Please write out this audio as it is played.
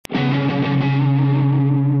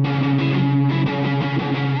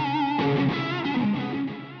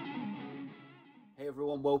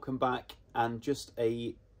welcome back, and just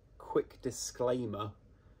a quick disclaimer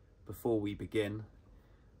before we begin.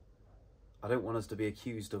 I don't want us to be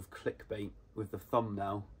accused of clickbait with the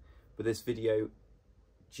thumbnail, but this video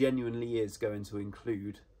genuinely is going to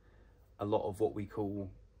include a lot of what we call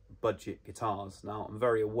budget guitars. Now, I'm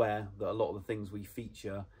very aware that a lot of the things we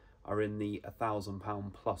feature are in the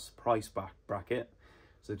 £1,000 plus price bracket.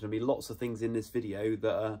 So there's going to be lots of things in this video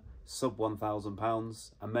that are sub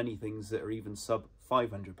 £1,000 and many things that are even sub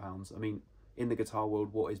 £500. I mean, in the guitar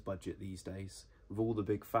world, what is budget these days? With all the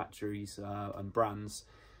big factories and brands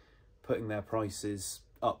putting their prices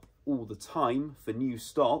up all the time for new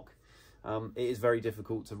stock, it is very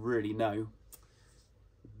difficult to really know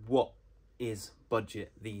what is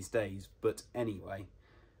budget these days. But anyway,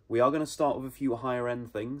 we are going to start with a few higher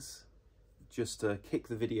end things just to kick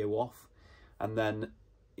the video off, and then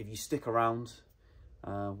if you stick around,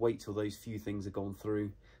 wait till those few things are gone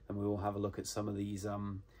through, and we will have a look at some of these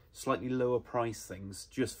slightly lower price things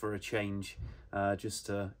just for a change, just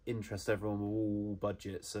to interest everyone with all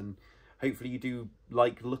budgets. And hopefully you do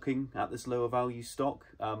like looking at this lower value stock.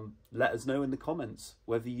 Let us know in the comments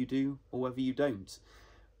whether you do or whether you don't.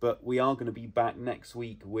 But we are going to be back next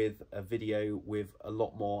week with a video with a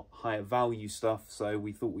lot more higher value stuff, so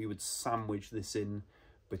we thought we would sandwich this in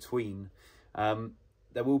between.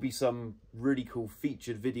 There will be some really cool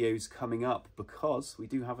featured videos coming up, because we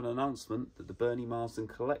do have an announcement that the Bernie Marsden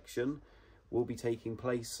collection will be taking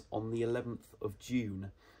place on the 11th of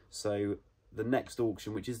June. So the next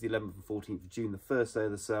auction, which is the 11th and 14th of June, the first day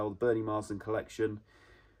of the sale, the Bernie Marsden collection.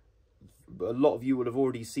 A lot of you would have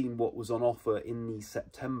already seen what was on offer in the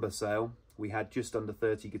September sale. We had just under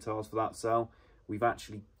 30 guitars for that sale. We've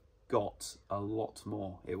actually got a lot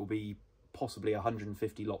more. It will be possibly a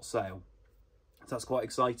 150 lot sale. So that's quite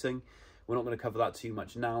exciting. We're not going to cover that too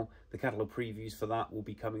much now. The catalogue previews for that will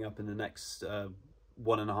be coming up in the next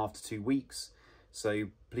 1.5 to 2 weeks. So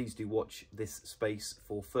please do watch this space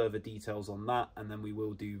for further details on that. And then we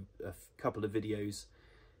will do a couple of videos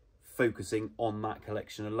focusing on that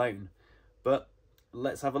collection alone. But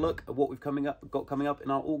let's have a look at what we've got coming up in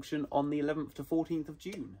our auction on the 11th to 14th of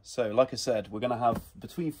June. So like I said, we're going to have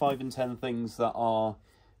between 5 and 10 things that are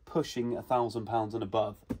pushing £1,000 and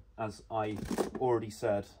above, as I already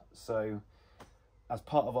said. So as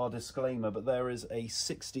part of our disclaimer, but there is a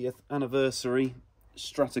 60th anniversary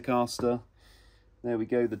Stratocaster. There we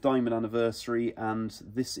go, the diamond anniversary, and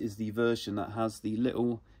this is the version that has the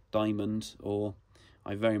little diamond, or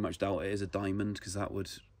I very much doubt it is a diamond, because that would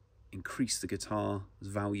increase the guitar's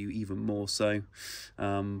value even more so,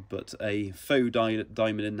 but a faux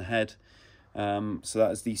diamond in the head. So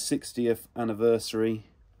that is the 60th anniversary.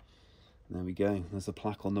 There we go, there's a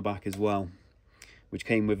plaque on the back as well, which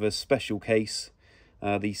came with a special case,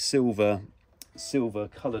 the silver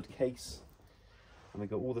coloured case, and we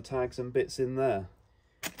got all the tags and bits in there.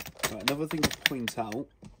 Right, another thing to point out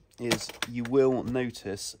is you will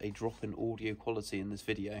notice a drop in audio quality in this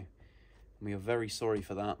video. We are very sorry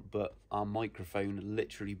for that, but our microphone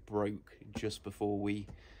literally broke just before we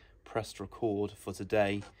pressed record for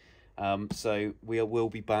today. So we will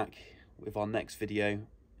be back with our next video.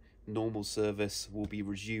 Normal service will be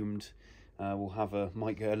resumed. We'll have a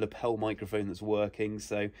lapel microphone that's working.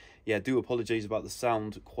 So yeah, do apologise about the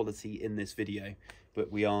sound quality in this video,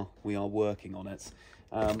 but we are working on it.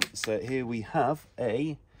 So here we have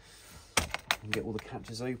get all the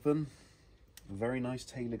catches open. A very nice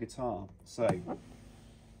Taylor guitar. So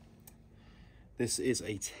this is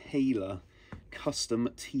a Taylor Custom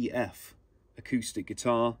TF acoustic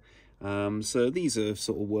guitar. So these are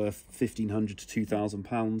sort of worth £1,500 to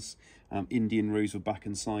 £2,000. Indian rosewood back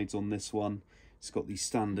and sides on this one. It's got the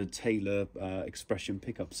standard Taylor expression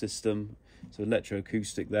pickup system. So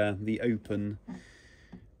electroacoustic there. The open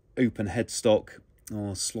headstock,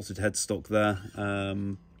 or slotted headstock there.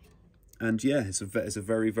 And yeah, it's a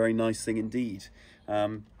very, very nice thing indeed.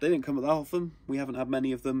 They didn't come that often. We haven't had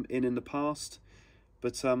many of them in the past.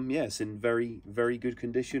 But yeah, it's in very, very good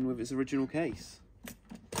condition with its original case.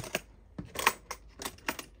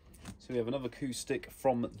 So we have another acoustic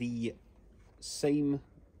from the same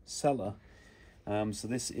seller. So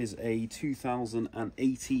this is a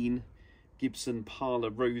 2018 Gibson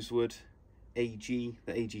Parlour Rosewood AG.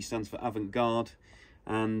 The AG stands for avant-garde,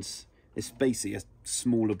 and it's basically a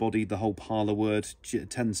smaller body. The whole Parlour word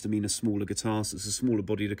tends to mean a smaller guitar, so it's a smaller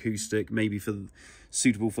bodied acoustic, maybe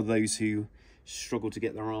suitable for those who struggle to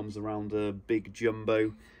get their arms around a big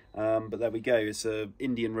jumbo. But there we go, it's a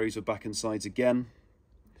Indian rosewood back and sides again.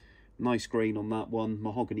 Nice grain on that one,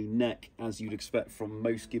 mahogany neck as you'd expect from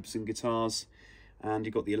most Gibson guitars, and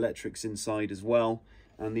you've got the electrics inside as well.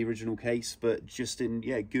 and the original case, but just in,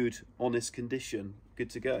 yeah, good, honest condition, good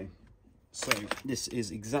to go. So this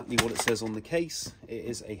is exactly what it says on the case. It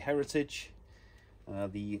is a heritage.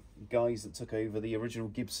 The guys that took over the original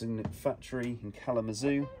Gibson factory in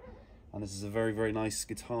Kalamazoo, and this is a very, very nice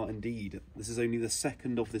guitar indeed. This is only the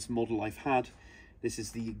second of this model I've had. This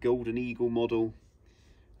is the Golden Eagle model.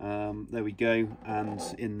 There we go, and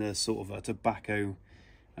in the sort of a tobacco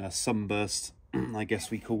sunburst, I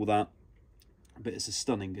guess we call that. But it's a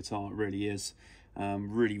stunning guitar, it really is.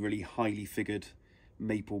 Really, really highly figured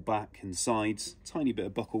maple back and sides. Tiny bit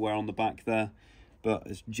of buckle wear on the back there, but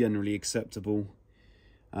it's generally acceptable.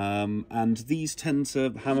 And these tend to,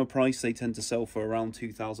 hammer price, they tend to sell for around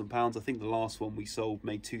 £2,000. I think the last one we sold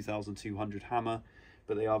made 2,200 hammer,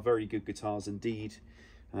 but they are very good guitars indeed.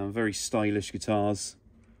 Very stylish guitars.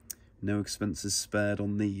 No expenses spared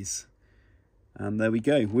on these. And there we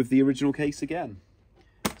go, with the original case again.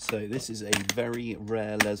 So this is a very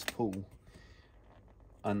rare Les Paul,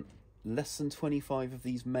 and less than 25 of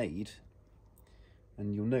these made,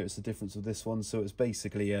 and you'll notice the difference with this one. So it's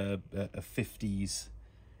basically a 50s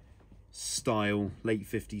style, late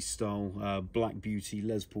 50s style, Black Beauty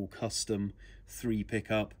Les Paul Custom 3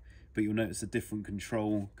 pickup, but you'll notice a different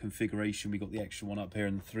control configuration. We got the extra one up here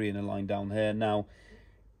and the 3 in a line down here. Now,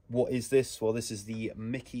 what is this? Well, this is the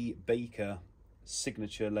Mickey Baker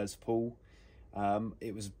signature Les Paul.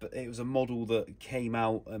 It was a model that came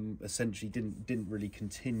out and essentially didn't really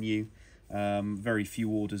continue. Very few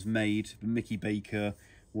orders made. Mickey Baker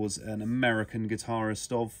was an American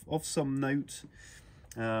guitarist of some note.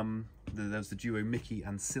 There's the duo Mickey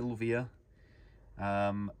and Sylvia,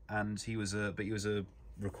 and he was a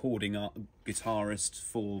recording guitarist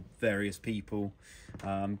for various people.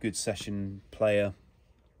 Good session player.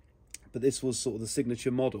 But this was sort of the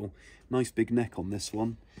signature model. Nice big neck on this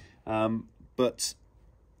one. But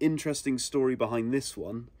interesting story behind this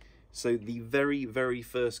one. So the very, very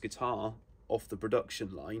first guitar off the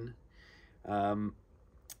production line,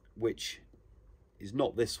 which is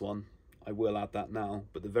not this one, I will add that now,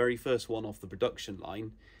 but the very first one off the production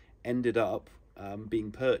line ended up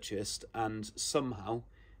being purchased and somehow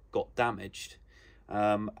got damaged.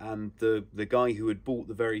 And the guy who had bought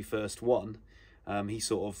the very first one, he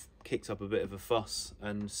sort of kicked up a bit of a fuss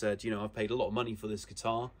and said, you know, I've paid a lot of money for this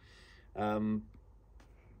guitar.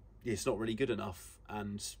 It's not really good enough.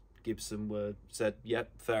 And Gibson said,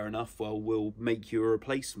 yep, fair enough, well, we'll make you a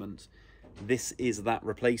replacement. This is that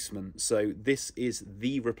replacement. So this is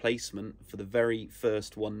the replacement for the very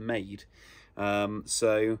first one made. We've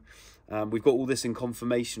got all this in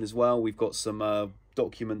confirmation as well. We've got some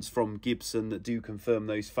documents from Gibson that do confirm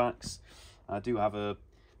those facts. I do have an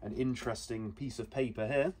interesting piece of paper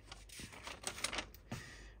here.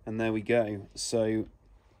 And there we go. So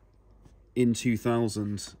in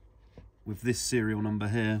 2000, with this serial number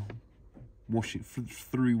here,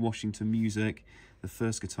 through Washington Music, the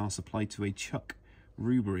first guitar supplied to a Chuck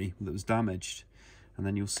Rubery that was damaged. And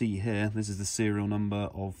then you'll see here, this is the serial number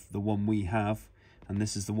of the one we have, and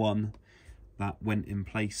this is the one that went in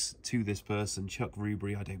place to this person, Chuck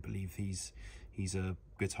Rubery. I don't believe he's a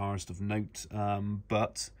guitarist of note,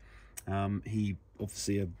 but he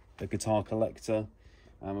obviously a guitar collector.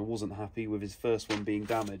 I wasn't happy with his first one being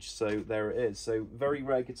damaged, so there it is. So very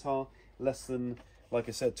rare guitar, less than, like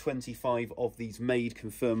I said, 25 of these made,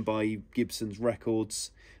 confirmed by Gibson's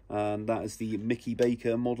records, and that is the Mickey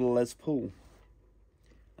Baker model Les Paul.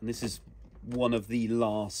 And this is one of the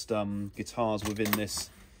last guitars within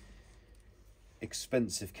this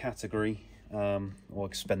expensive category, or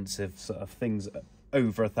expensive sort of things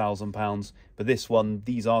over £1,000. But this one,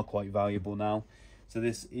 these are quite valuable now. So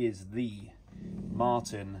this is the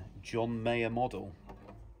Martin John Mayer model.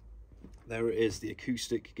 There it is, the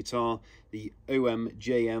acoustic guitar, the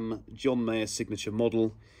OMJM John Mayer signature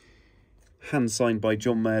model, hand signed by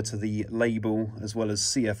John Mayer to the label, as well as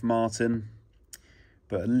CF Martin,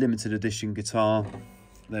 but a limited edition guitar.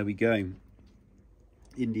 There we go,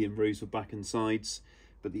 Indian rosewood back and sides,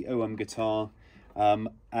 but the OM guitar,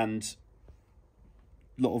 and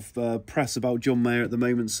a lot of press about John Mayer at the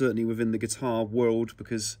moment, certainly within the guitar world,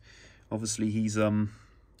 because obviously he's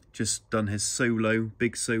just done his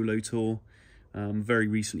big solo tour. Very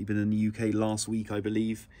recently been in the UK last week, I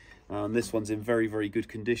believe. This one's in very, very good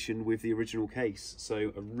condition with the original case.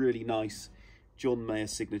 So a really nice John Mayer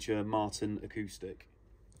signature Martin acoustic.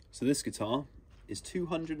 So this guitar is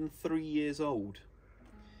 203 years old.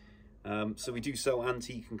 So we do sell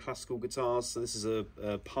antique and classical guitars. So this is a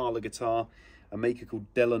parlour guitar, a maker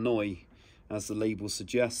called Delannoy, as the label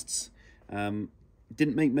suggests.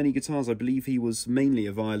 Didn't make many guitars. I believe he was mainly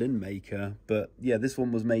a violin maker, but yeah, this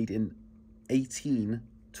one was made in 18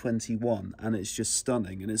 2021, and it's just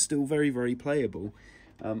stunning, and it's still very, very playable.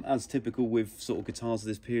 As typical with sort of guitars of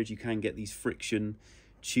this period, you can get these friction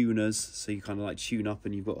tuners, so you kind of like tune up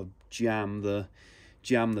and you've got to jam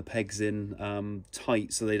the pegs in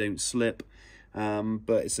tight so they don't slip.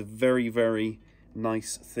 But it's a very, very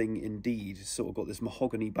nice thing indeed. It's sort of got this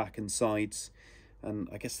mahogany back and sides, and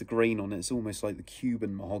I guess the grain on it's almost like the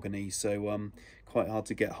Cuban mahogany, so quite hard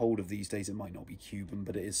to get hold of these days. It might not be Cuban,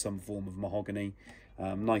 but it is some form of mahogany.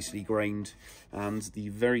 Nicely grained, and the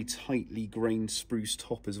very tightly grained spruce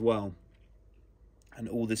top as well, and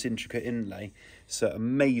all this intricate inlay. So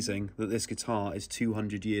amazing that this guitar is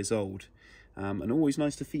 200 years old, and always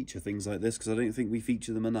nice to feature things like this, because I don't think we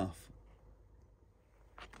feature them enough.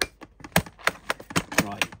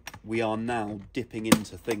 Right, we are now dipping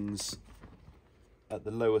into things at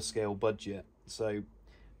the lower scale budget, so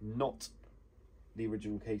not the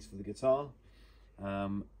original case for the guitar,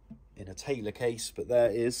 in a Taylor case, but there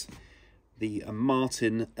is the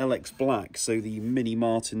Martin LX Black, so the Mini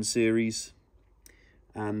Martin series,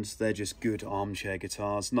 and they're just good armchair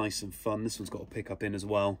guitars, nice and fun. This one's got a pickup in as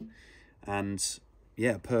well, and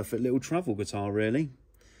yeah, perfect little travel guitar really,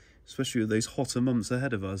 especially with those hotter months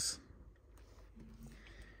ahead of us.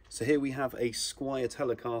 So here we have a Squier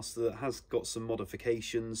Telecaster that has got some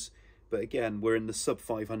modifications, but again, we're in the sub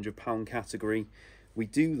 £500 category. We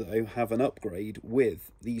do, though, have an upgrade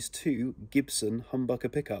with these two Gibson humbucker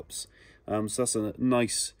pickups. So that's a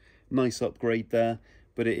nice upgrade there,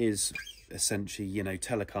 but it is essentially, you know,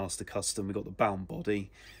 Telecaster custom. We've got the bound body,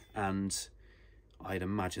 and I'd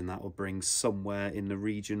imagine that will bring somewhere in the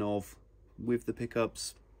region of, with the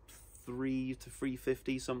pickups, $300 to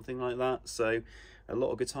 $350, something like that. So a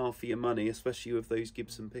lot of guitar for your money, especially with those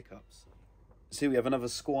Gibson pickups. So here we have another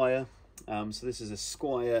Squier. So this is a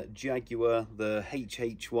Squier Jaguar, the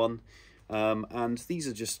HH one, and these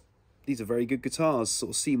are very good guitars,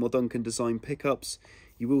 sort of Seymour Duncan design pickups.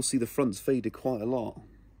 You will see the front's faded quite a lot.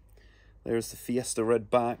 There's the Fiesta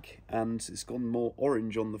red back, and it's gone more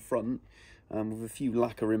orange on the front, with a few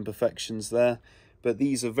lacquer imperfections there. But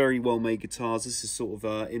these are very well made guitars. This is sort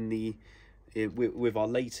of with our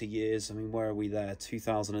later years. I mean, where are we there?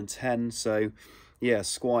 2010. So yeah,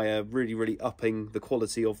 Squier really upping the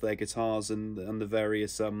quality of their guitars and the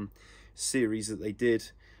various series that they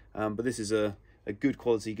did. But this is a good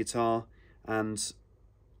quality guitar, and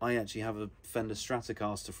I actually have a Fender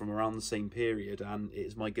Stratocaster from around the same period, and it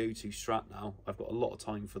is my go-to Strat now. I've got a lot of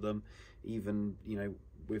time for them, even, you know,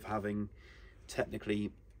 with having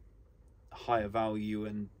technically higher value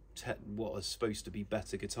and what are supposed to be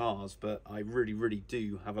better guitars, but I really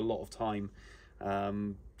do have a lot of time,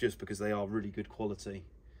 just because they are really good quality.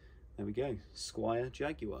 There we go, Squier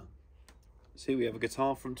Jaguar. So here we have a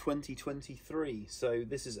guitar from 2023. So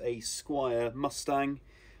this is a Squier Mustang,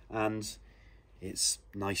 and it's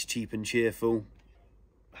nice, cheap and cheerful.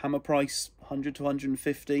 Hammer price 100 to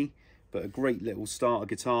 150, but a great little starter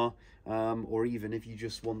guitar, or even if you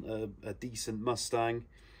just want a decent Mustang.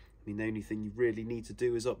 I mean, the only thing you really need to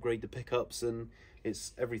do is upgrade the pickups, and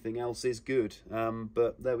everything else is good.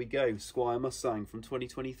 But there we go, Squier Mustang from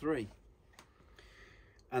 2023.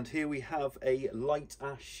 And here we have a light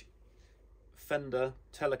ash Fender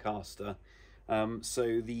Telecaster.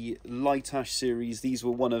 So the light ash series, these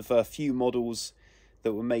were one of a few models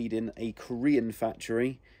that were made in a Korean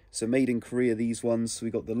factory. So made in Korea, these ones.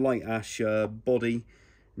 We got the light ash body,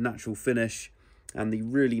 natural finish, and the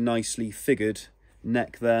really nicely figured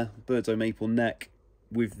neck there, bird's eye maple neck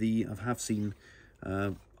with the, I have seen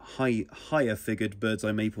higher figured bird's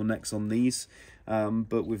eye maple necks on these,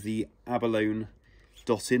 but with the abalone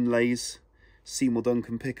dot inlays, Seymour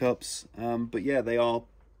Duncan pickups. But yeah, they are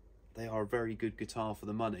a very good guitar for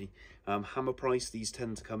the money. Hammer price, these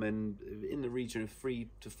tend to come in the region of £300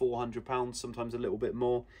 to £400, sometimes a little bit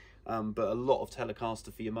more, but a lot of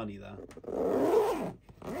Telecaster for your money there.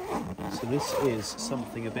 So this is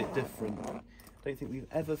something a bit different. I don't think we've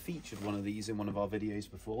ever featured one of these in one of our videos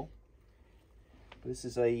before. But this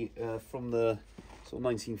is from the sort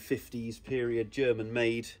of 1950s period, German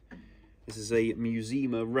made. This is a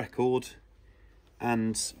Musima record,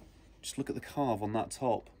 and just look at the carve on that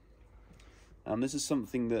top. This is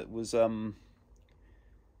something that was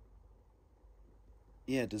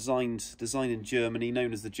designed in Germany,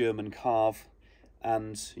 known as the German carve,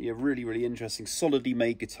 and yeah, really interesting, solidly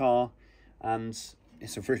made guitar, and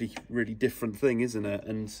it's a really different thing, isn't it?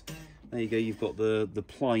 And there you go, you've got the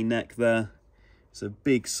ply neck there. It's a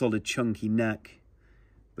big, solid, chunky neck.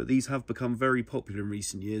 But these have become very popular in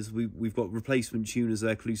recent years. We've got replacement tuners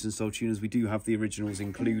there, Clusen style tuners. We do have the originals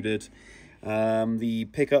included. The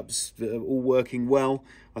pickups are all working well.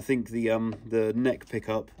 I think the neck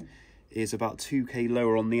pickup is about 2k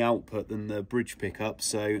lower on the output than the bridge pickup,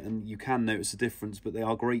 so, and you can notice a difference, but they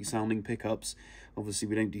are great sounding pickups. Obviously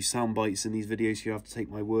we don't do sound bites in these videos, so you have to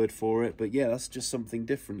take my word for it, but yeah, that's just something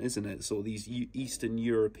different, isn't it? Sort of these Eastern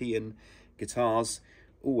European guitars,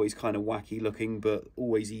 always kind of wacky looking, but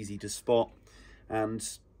always easy to spot. And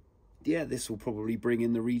yeah, this will probably bring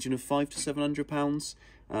in the region of £500 to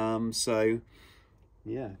 £700. So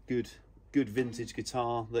yeah, good vintage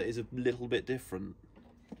guitar that is a little bit different.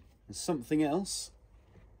 And something else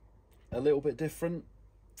a little bit different,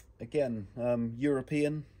 again,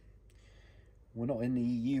 European. We're not in the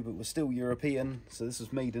EU, but we're still European, so this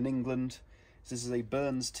was made in England. So this is a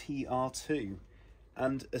Burns TR2,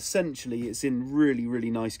 and essentially it's in really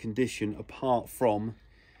nice condition, apart from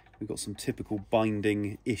we've got some typical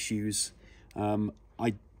binding issues.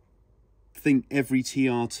 I think every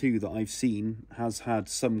TR2 that I've seen has had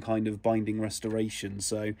some kind of binding restoration,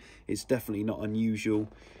 so it's definitely not unusual.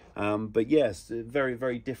 But yes,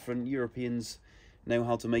 very different. Europeans know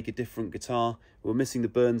how to make a different guitar. We're missing the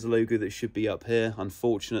Burns logo that should be up here,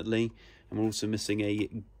 unfortunately, and we're also missing a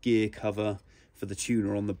gear cover for the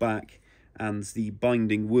tuner on the back, and the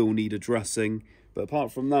binding will need addressing. But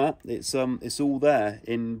apart from that, it's all there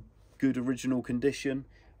in good original condition,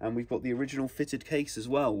 and we've got the original fitted case as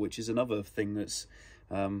well, which is another thing that's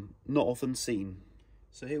not often seen.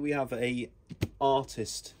 So here we have a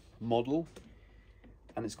artist model,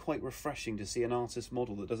 and it's quite refreshing to see an artist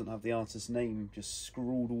model that doesn't have the artist's name just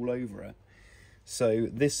scrawled all over it. So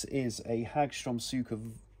this is a Hagstrom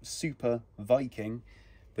Super Viking,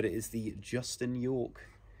 but it is the Justin York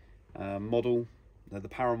model. They're the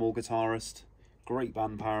Paramore guitarist, great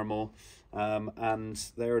band Paramore, and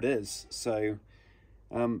there it is. So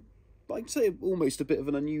I'd say almost a bit of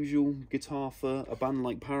an unusual guitar for a band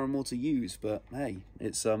like Paramore to use, but hey,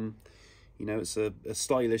 it's you know, it's a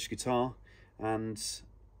stylish guitar. And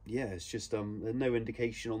yeah, it's just there's no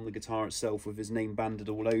indication on the guitar itself with his name banded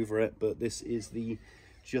all over it, but this is the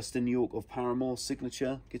Justin York of Paramore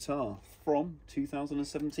signature guitar from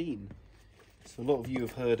 2017. So a lot of you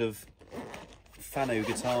have heard of Fano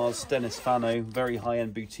guitars, Dennis Fano, very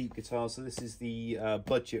high-end boutique guitars. So this is the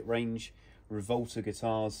budget range Revolta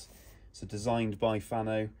guitars, so designed by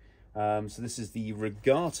Fano. So this is the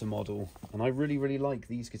Regatta model, and I really like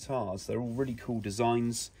these guitars. They're all really cool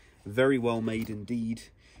designs, very well made indeed.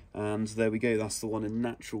 And there we go, that's the one in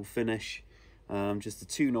natural finish. Just the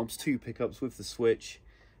two knobs, two pickups with the switch,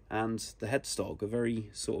 and the headstock, a very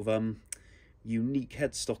sort of unique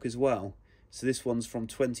headstock as well. So this one's from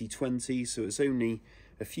 2020, so it's only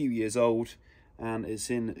a few years old, and it's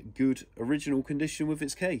in good original condition with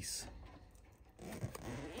its case.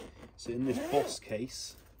 So in this Boss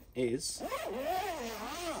case is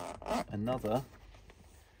another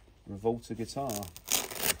Revolta guitar.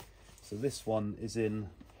 So this one is in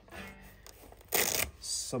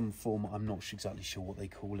some form, I'm not exactly sure what they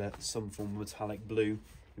call it, some form of metallic blue.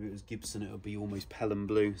 If it was Gibson, it would be almost Pelham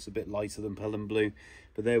blue. It's a bit lighter than Pelham blue,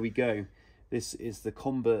 but there we go. This is the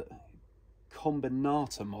Combinata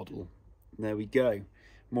model. There we go.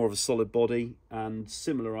 More of a solid body, and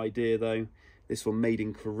similar idea though. This one made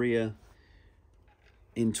in Korea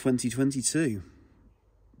in 2022.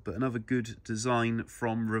 But another good design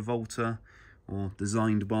from Revolta, or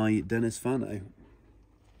designed by Dennis Fano.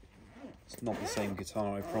 It's not the same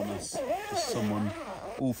guitar, I promise. Just someone,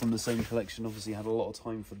 all from the same collection, obviously had a lot of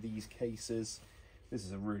time for these cases. This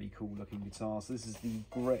is a really cool looking guitar. So this is the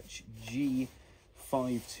Gretsch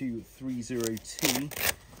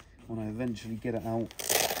G52302. When I eventually get it out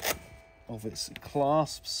of its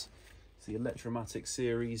clasps, it's the Electromatic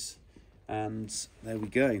series, and there we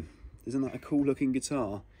go. Isn't that a cool looking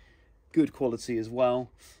guitar? Good quality as well.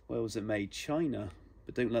 Where was it made? China.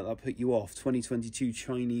 But don't let that put you off. 2022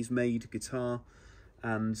 Chinese made guitar,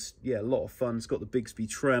 and yeah, a lot of fun. It's got the Bigsby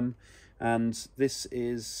trem, and this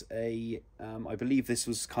is a I believe this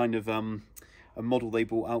was kind of a model they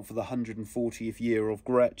brought out for the 140th year of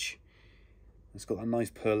Gretsch. It's got that nice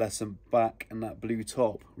pearlescent back and that blue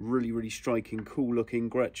top. Really striking, cool looking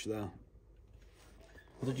Gretsch there.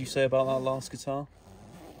 What did you say about that last guitar?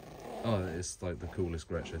 Oh, it's like the coolest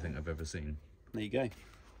Gretsch I think I've ever seen. There you go.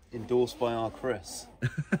 Endorsed by our Chris.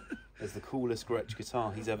 It's the coolest Gretsch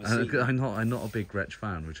guitar he's ever seen. I'm not a big Gretsch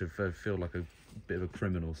fan, which I feel like a bit of a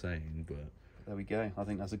criminal saying, but there we go. I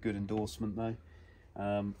think that's a good endorsement though.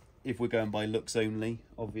 If we're going by looks only,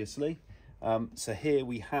 obviously. So here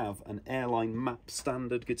we have an Airline Map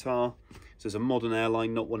standard guitar. So it's a modern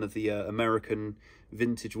Airline, not one of the American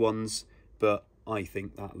vintage ones, but I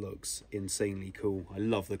think that looks insanely cool. I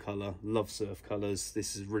love the colour, love surf colours.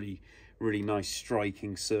 This is really nice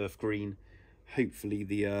striking surf green. Hopefully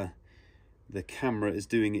the the camera is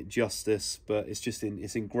doing it justice, but it's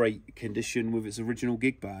in great condition with its original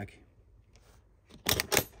gig bag.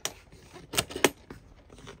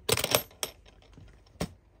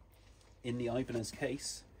 In the Ibanez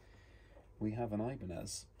case, we have an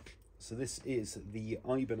Ibanez. So this is the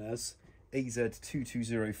Ibanez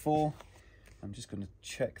AZ2204. I'm just going to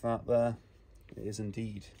check that there. It is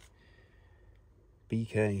indeed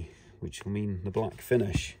BK, which will mean the black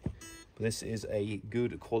finish. But this is a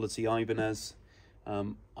good quality Ibanez.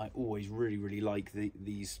 I always really like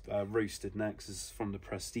these roasted necks. This is from the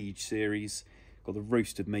Prestige series. Got the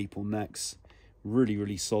roasted maple necks.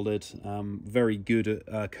 Really solid. Very good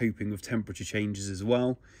at coping with temperature changes as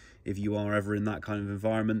well, if you are ever in that kind of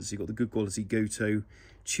environment. So you've got the good quality Goto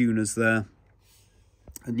tuners there.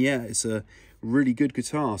 And yeah, it's a really good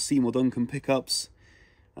guitar. Seymour Duncan pickups,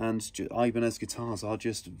 and Ibanez guitars are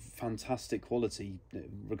just fantastic quality,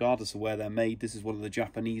 regardless of where they're made. This is one of the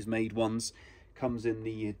Japanese made ones. Comes in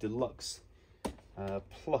the deluxe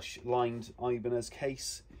plush lined Ibanez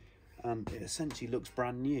case, and it essentially looks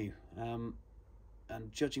brand new. And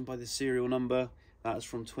judging by the serial number, that is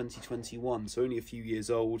from 2021, so only a few years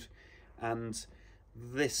old. And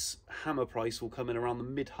this hammer price will come in around the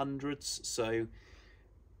mid-hundreds, so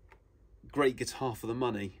great guitar for the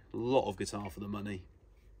money. A lot of guitar for the money.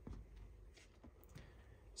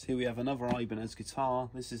 So here we have another Ibanez guitar.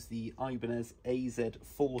 This is the Ibanez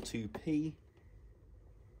AZ42P.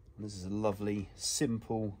 And this is a lovely,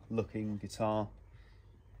 simple looking guitar.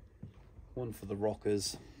 One for the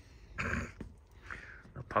rockers.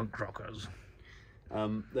 The punk rockers.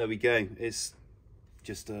 There we go. It's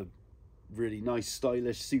just a really nice,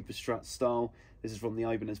 stylish Super Strat style. This is from the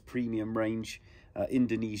Ibanez Premium range.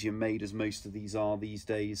 Indonesian made, as most of these are these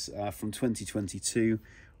days, from 2022.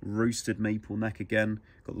 Roasted maple neck again.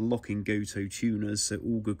 Got the locking Goto tuners, so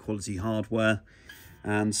all good quality hardware.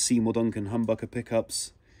 And Seymour Duncan humbucker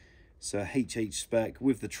pickups. So HH spec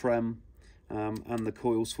with the trem and the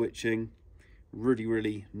coil switching.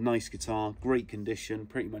 Really nice guitar, great condition,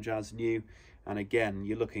 pretty much as new. And again,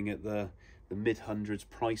 you're looking at the mid-hundreds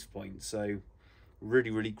price point, so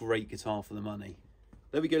really great guitar for the money.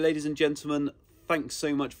 There we go, ladies and gentlemen. Thanks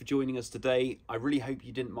so much for joining us today. I really hope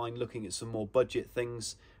you didn't mind looking at some more budget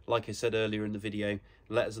things. Like I said earlier in the video,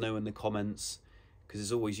 let us know in the comments, because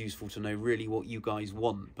it's always useful to know really what you guys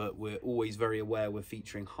want. But we're always very aware we're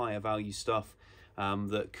featuring higher value stuff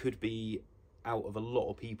that could be out of a lot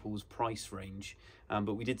of people's price range,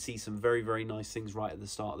 but we did see some very nice things right at the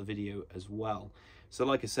start of the video as well. So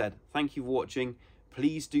like I said, thank you for watching.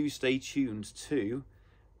 Please do stay tuned to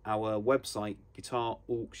our website,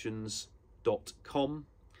 guitarauctions.com,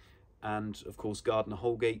 and of course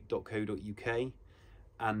gardinerhoulgate.co.uk,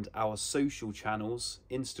 and our social channels,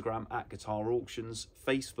 Instagram at Guitar Auctions,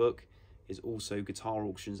 Facebook is also Guitar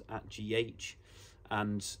Auctions at GH,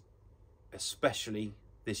 and especially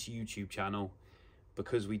this YouTube channel,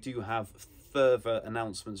 because we do have further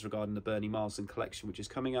announcements regarding the Bernie Marsden collection, which is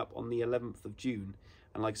coming up on the 11th of June.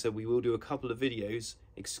 And like I said, we will do a couple of videos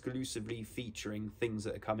exclusively featuring things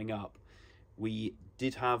that are coming up. We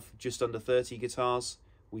did have just under 30 guitars.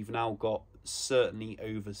 We've now got certainly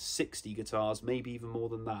over 60 guitars, maybe even more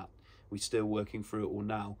than that. We're still working through it all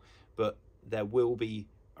now, but there will be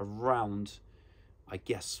around, I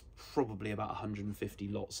guess, probably about 150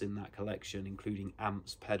 lots in that collection, including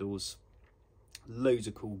amps, pedals, loads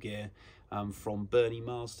of cool gear from Bernie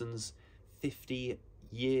Marsden's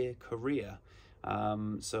 50-year career.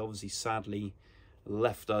 So obviously, sadly,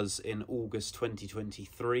 left us in August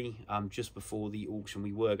 2023, just before the auction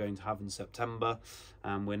we were going to have in September.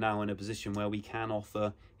 And we're now in a position where we can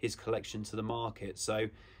offer his collection to the market. So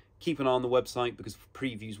keep an eye on the website, because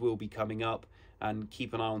previews will be coming up. And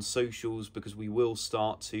keep an eye on socials, because we will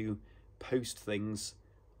start to post things,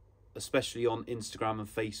 especially on Instagram and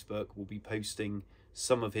Facebook. We'll be posting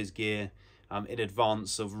some of his gear in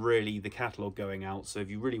advance of really the catalogue going out. So if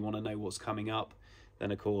you really want to know what's coming up,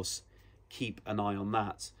 then of course keep an eye on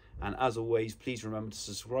that. And as always, please remember to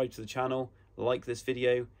subscribe to the channel, like this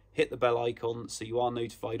video, hit the bell icon so you are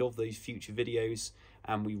notified of those future videos,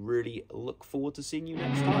 and we really look forward to seeing you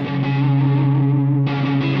next time.